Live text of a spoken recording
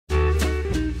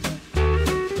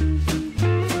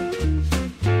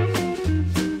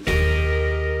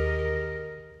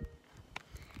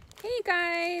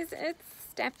it's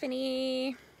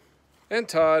Stephanie. And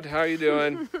Todd, how are you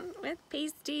doing? With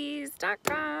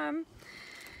Pastease.com.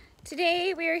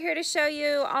 Today we are here to show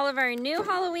you all of our new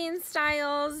Halloween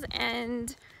styles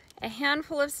and a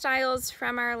handful of styles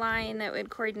from our line that would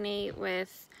coordinate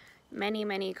with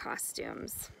many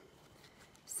costumes.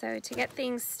 So to get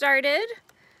things started,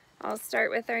 I'll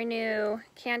start with our new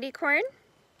candy corn.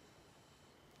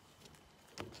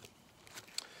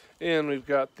 And we've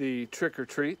got the trick or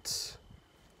treats.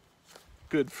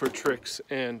 Good for tricks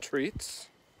and treats.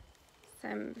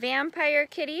 Some vampire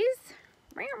kitties.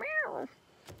 Meow, meow.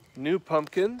 New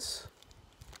pumpkins.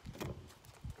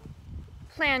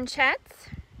 Planchettes.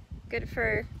 Good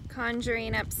for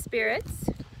conjuring up spirits.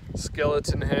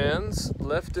 Skeleton hands,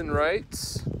 left and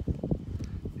rights.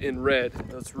 In red.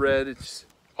 That's red, it's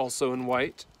also in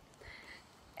white.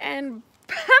 And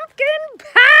pumpkin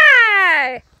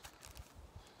pie!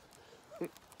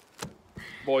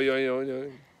 Boy, yo, yo,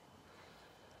 yo.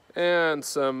 And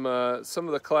some of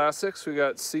the classics. We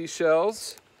got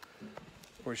seashells,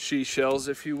 or she-shells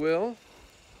if you will.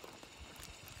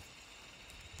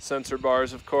 Sensor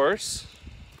bars, of course.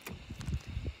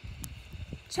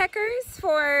 Checkers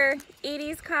for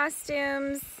 80s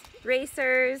costumes,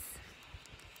 racers.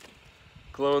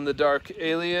 Glow-in-the-dark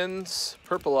aliens,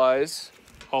 purple eyes,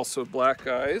 also black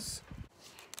eyes.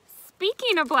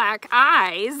 Speaking of black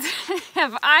eyes,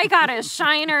 have I got a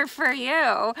shiner for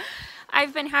you?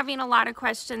 I've been having a lot of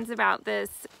questions about this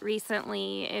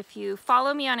recently. If you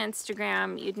follow me on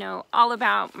Instagram, you'd know all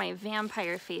about my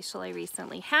vampire facial I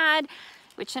recently had,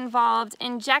 which involved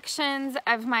injections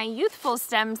of my youthful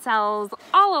stem cells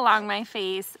all along my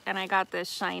face, and I got this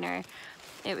shiner.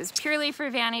 It was purely for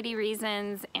vanity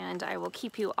reasons, and I will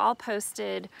keep you all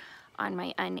posted on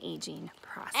my unaging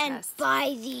process. And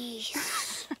buy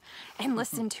these. And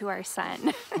listen to our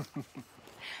son.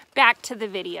 Back to the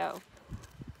video.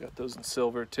 Got those in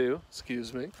silver too,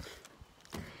 excuse me.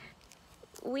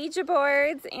 Ouija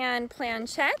boards and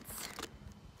planchettes,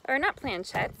 or not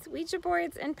planchettes, Ouija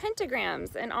boards and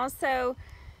pentagrams, and also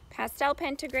pastel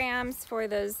pentagrams for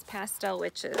those pastel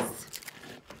witches.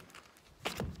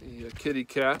 The kitty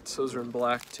cats, those are in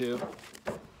black too.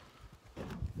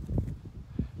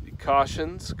 The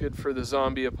cautions, good for the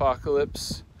zombie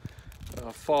apocalypse.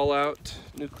 Fallout,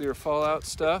 nuclear fallout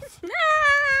stuff.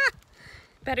 Ah!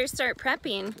 Better start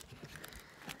prepping.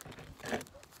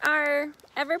 Our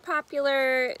ever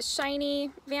popular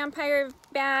shiny vampire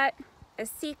bat, a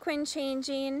sequin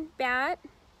changing bat.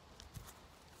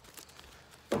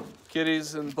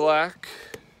 Kitties in black.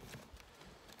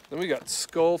 Then we got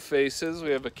skull faces.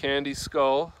 We have a candy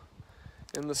skull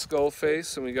in the skull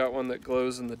face, and we got one that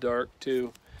glows in the dark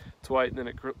too. It's white and then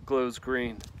it glows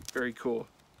green. Very cool.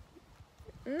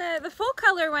 And the full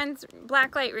color one's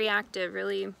black light reactive,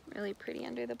 really pretty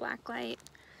under the black light.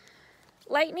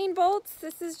 Lightning bolts,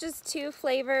 this is just 2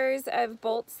 flavors of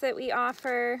bolts that we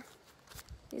offer.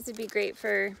 These would be great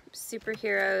for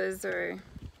superheroes or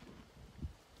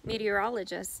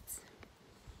meteorologists.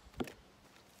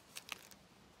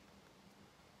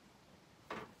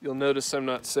 You'll notice I'm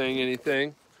not saying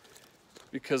anything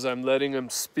because I'm letting them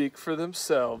speak for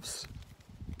themselves.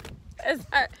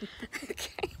 Okay.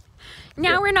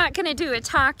 Now we're not going to do a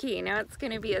talkie. Now it's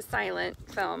going to be a silent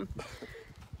film.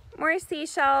 More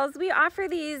seashells. We offer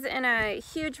these in a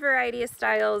huge variety of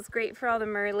styles. Great for all the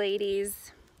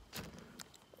merladies.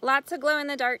 Lots of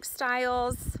glow-in-the-dark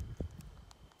styles.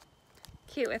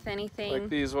 Cute with anything. Like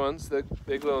these ones.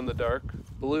 They glow in the dark.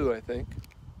 Blue, I think.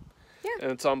 Yeah.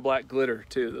 And it's on black glitter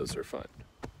too. Those are fun.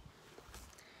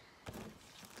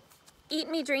 Eat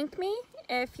me, drink me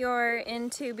if you're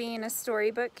into being a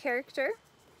storybook character.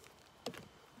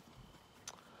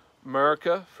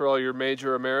 America for all your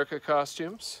major America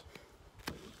costumes.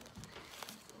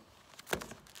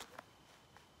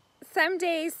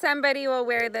 Someday somebody will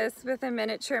wear this with a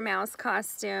miniature mouse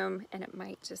costume, and it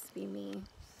might just be me.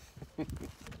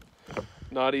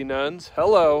 Naughty nuns.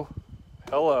 Hello.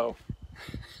 Hello.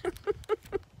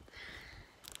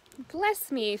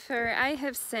 Bless me, for I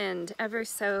have sinned ever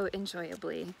so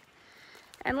enjoyably.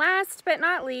 And last but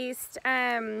not least,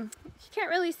 you can't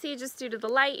really see just due to the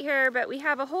light here, but we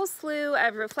have a whole slew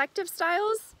of reflective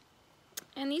styles.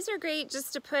 And these are great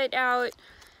just to put out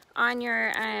on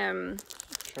your,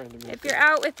 if you're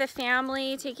out with the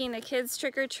family, taking the kids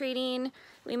trick-or-treating.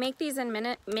 We make these in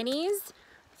minis.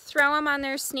 Throw them on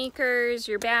their sneakers,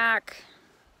 your back,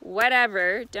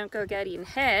 whatever. Don't go getting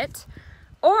hit.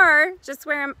 Or just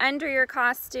wear them under your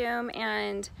costume,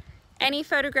 and any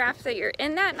photograph that you're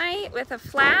in that night with a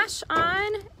flash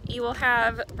on, you will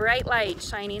have bright light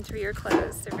shining through your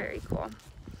clothes. They're very cool.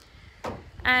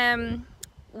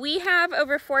 We have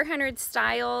over 400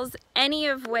 styles, any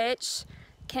of which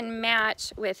can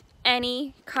match with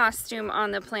any costume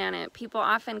on the planet. People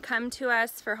often come to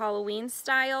us for Halloween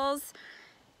styles,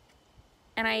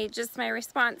 and my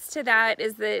response to that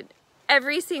is that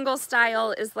every single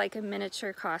style is like a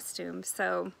miniature costume,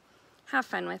 so have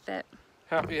fun with it.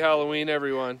 Happy Halloween,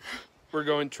 everyone. We're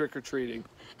going trick-or-treating.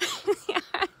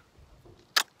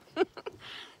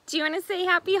 Do you want to say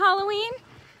Happy Halloween?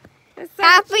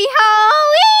 Happy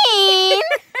Halloween!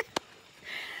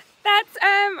 That's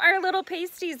our little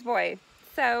Pastease boy.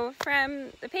 So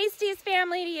from the Pastease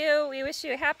family to you, we wish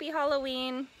you a happy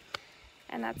Halloween.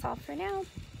 And that's all for now.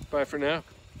 Bye for now.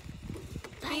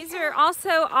 These are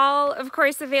also all, of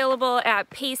course, available at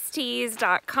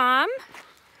pastease.com.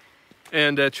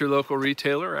 And at your local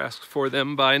retailer, ask for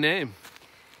them by name.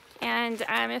 And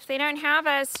if they don't have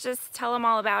us, just tell them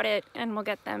all about it and we'll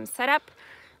get them set up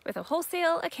with a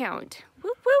wholesale account.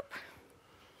 Whoop whoop.